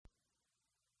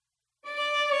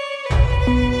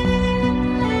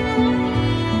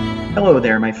Hello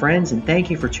there, my friends, and thank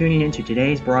you for tuning in to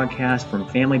today's broadcast from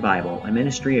Family Bible, a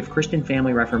ministry of Christian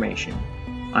Family Reformation.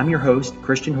 I'm your host,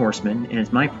 Christian Horseman, and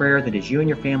it's my prayer that as you and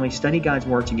your family study God's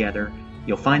Word together,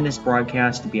 you'll find this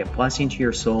broadcast to be a blessing to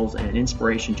your souls and an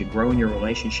inspiration to grow in your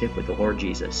relationship with the Lord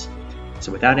Jesus.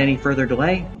 So without any further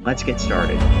delay, let's get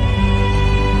started.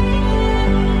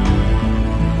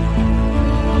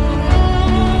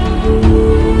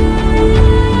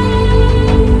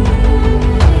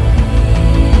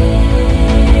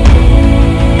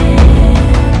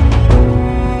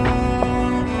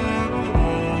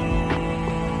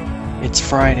 It's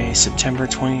Friday, September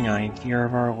 29th, year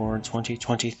of our Lord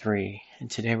 2023, and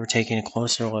today we're taking a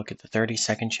closer look at the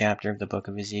 32nd chapter of the book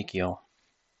of Ezekiel.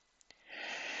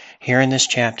 Here in this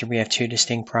chapter we have two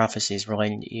distinct prophecies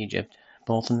relating to Egypt,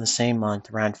 both in the same month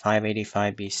around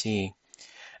 585 BC,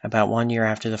 about 1 year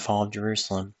after the fall of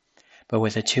Jerusalem, but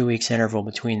with a 2 weeks interval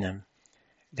between them.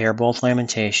 They are both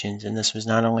lamentations, and this was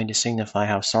not only to signify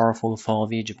how sorrowful the fall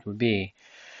of Egypt would be,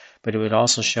 but it would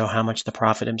also show how much the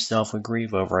prophet himself would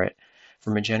grieve over it,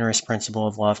 from a generous principle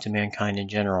of love to mankind in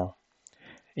general.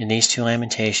 In these two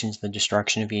lamentations, the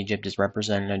destruction of Egypt is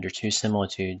represented under two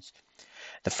similitudes,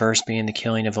 the first being the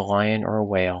killing of a lion or a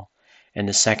whale, and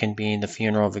the second being the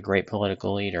funeral of a great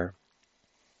political leader.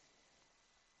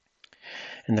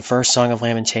 In the first Song of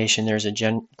Lamentation, there is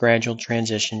a gradual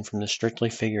transition from the strictly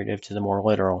figurative to the more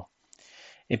literal.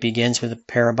 It begins with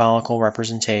parabolical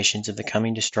representations of the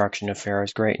coming destruction of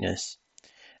Pharaoh's greatness.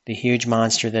 The huge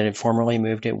monster that had formerly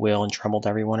moved at will and troubled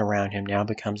everyone around him now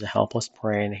becomes a helpless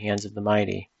prey in the hands of the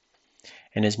mighty,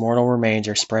 and his mortal remains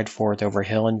are spread forth over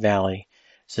hill and valley,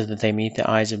 so that they meet the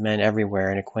eyes of men everywhere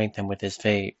and acquaint them with his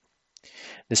fate.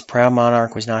 This proud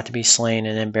monarch was not to be slain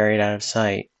and then buried out of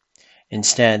sight.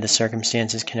 Instead, the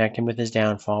circumstances connected with his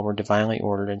downfall were divinely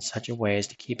ordered in such a way as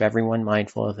to keep everyone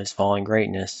mindful of his fallen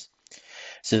greatness,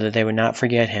 so that they would not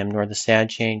forget him nor the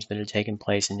sad change that had taken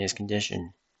place in his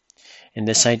condition. And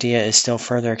this idea is still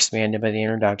further expanded by the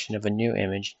introduction of a new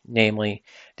image, namely,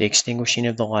 the extinguishing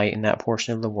of the light in that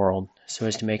portion of the world, so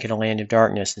as to make it a land of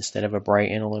darkness instead of a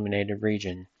bright and illuminated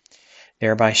region,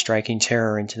 thereby striking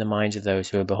terror into the minds of those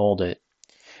who would behold it.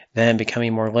 Then,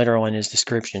 becoming more literal in his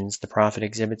descriptions, the prophet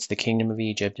exhibits the kingdom of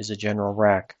Egypt as a general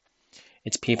wreck,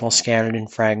 its people scattered in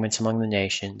fragments among the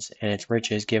nations, and its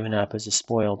riches given up as a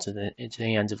spoil to the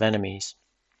hands of enemies.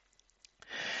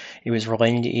 It was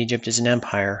relating to Egypt as an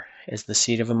empire, as the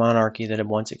seat of a monarchy that had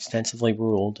once extensively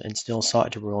ruled and still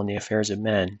sought to rule in the affairs of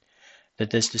men,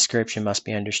 that this description must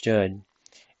be understood,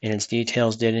 and its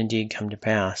details did indeed come to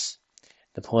pass.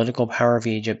 The political power of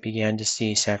Egypt began to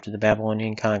cease after the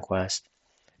Babylonian conquest.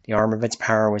 The arm of its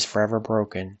power was forever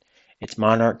broken. Its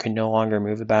monarch could no longer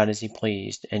move about as he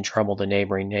pleased and trouble the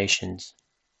neighboring nations.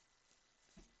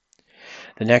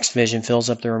 The next vision fills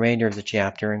up the remainder of the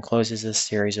chapter and closes this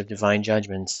series of divine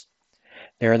judgments.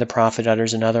 There the prophet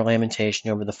utters another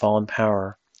lamentation over the fallen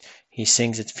power. He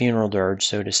sings its funeral dirge,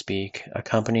 so to speak,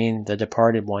 accompanying the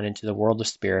departed one into the world of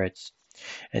spirits,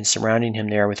 and surrounding him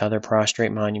there with other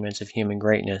prostrate monuments of human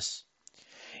greatness.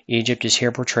 Egypt is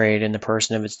here portrayed in the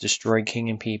person of its destroyed king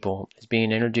and people, as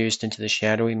being introduced into the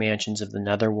shadowy mansions of the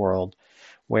nether world,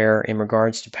 where, in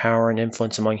regards to power and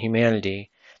influence among humanity,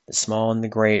 the small and the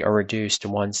great are reduced to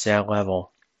one sad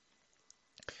level.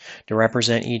 To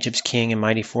represent Egypt's king and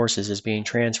mighty forces as being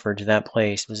transferred to that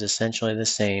place was essentially the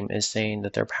same as saying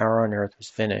that their power on earth was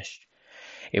finished.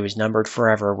 It was numbered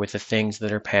forever with the things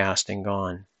that are past and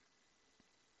gone.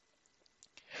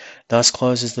 Thus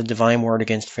closes the divine word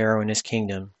against Pharaoh and his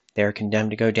kingdom. They are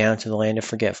condemned to go down to the land of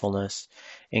forgetfulness,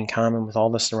 in common with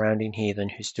all the surrounding heathen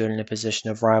who stood in a position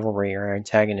of rivalry or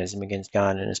antagonism against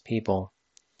God and his people.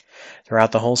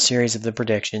 Throughout the whole series of the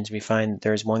predictions, we find that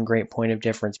there is one great point of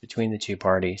difference between the two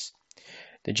parties.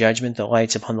 The judgment that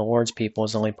lights upon the Lord's people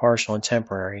is only partial and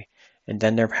temporary, and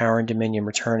then their power and dominion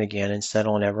return again and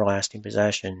settle in everlasting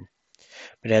possession.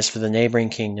 But as for the neighboring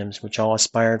kingdoms, which all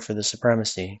aspired for the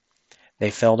supremacy,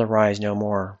 they fell to rise no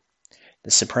more.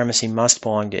 The supremacy must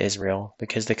belong to Israel,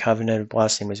 because the covenant of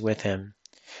blessing was with him.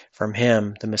 From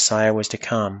him the Messiah was to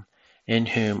come, in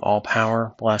whom all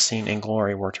power, blessing, and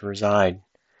glory were to reside.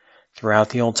 Throughout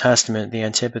the Old Testament, the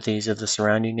antipathies of the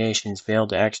surrounding nations failed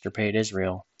to extirpate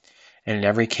Israel, and in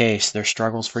every case their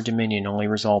struggles for dominion only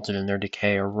resulted in their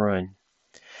decay or ruin.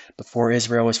 Before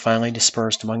Israel was finally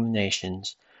dispersed among the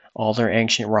nations, all their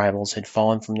ancient rivals had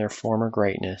fallen from their former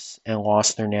greatness and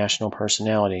lost their national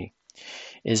personality.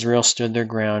 Israel stood their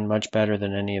ground much better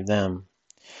than any of them.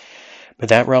 But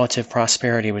that relative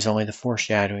prosperity was only the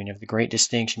foreshadowing of the great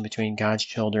distinction between God's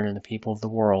children and the people of the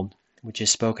world, which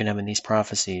is spoken of in these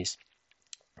prophecies,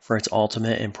 for its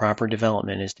ultimate and proper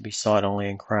development is to be sought only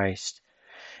in Christ.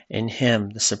 In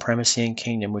him, the supremacy and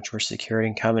kingdom which were secured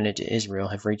in covenant to Israel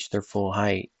have reached their full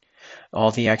height.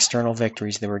 All the external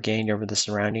victories that were gained over the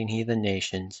surrounding heathen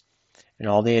nations, and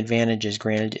all the advantages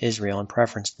granted to Israel in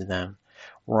preference to them,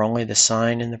 were only the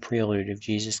sign and the prelude of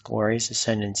Jesus' glorious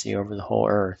ascendancy over the whole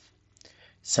earth.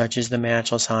 Such is the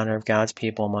matchless honor of God's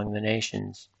people among the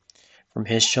nations. From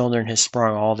his children has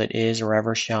sprung all that is or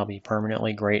ever shall be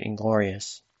permanently great and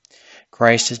glorious.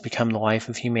 Christ has become the life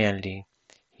of humanity.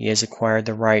 He has acquired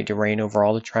the right to reign over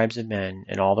all the tribes of men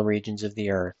and all the regions of the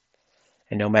earth.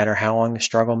 And no matter how long the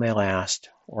struggle may last,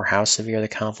 or how severe the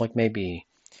conflict may be,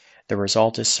 the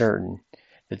result is certain,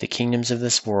 that the kingdoms of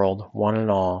this world, one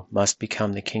and all, must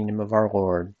become the kingdom of our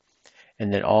Lord,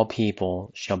 and that all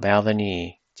people shall bow the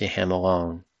knee to him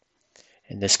alone.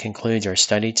 And this concludes our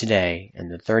study today in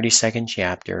the 32nd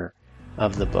chapter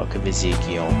of the book of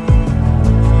Ezekiel.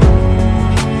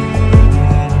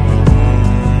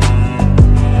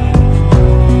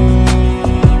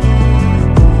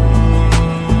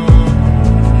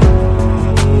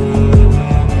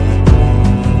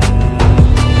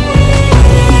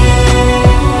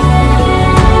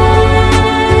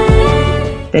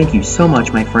 Thank you so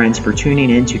much, my friends, for tuning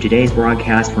in to today's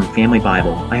broadcast from Family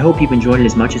Bible. I hope you've enjoyed it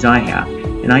as much as I have,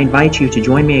 and I invite you to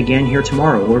join me again here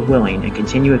tomorrow, Lord willing, and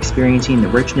continue experiencing the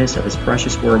richness of His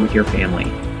precious Word with your family.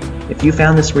 If you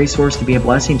found this resource to be a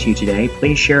blessing to you today,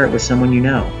 please share it with someone you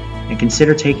know, and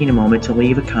consider taking a moment to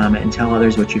leave a comment and tell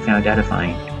others what you found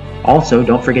edifying. Also,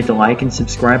 don't forget to like and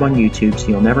subscribe on YouTube so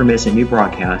you'll never miss a new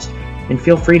broadcast. And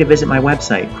feel free to visit my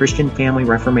website,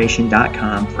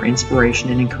 ChristianFamilyReformation.com, for inspiration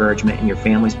and encouragement in your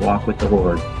family's walk with the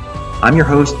Lord. I'm your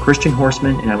host, Christian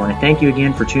Horseman, and I want to thank you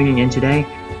again for tuning in today.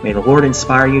 May the Lord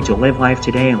inspire you to live life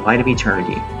today in light of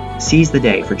eternity. Seize the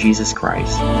day for Jesus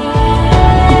Christ.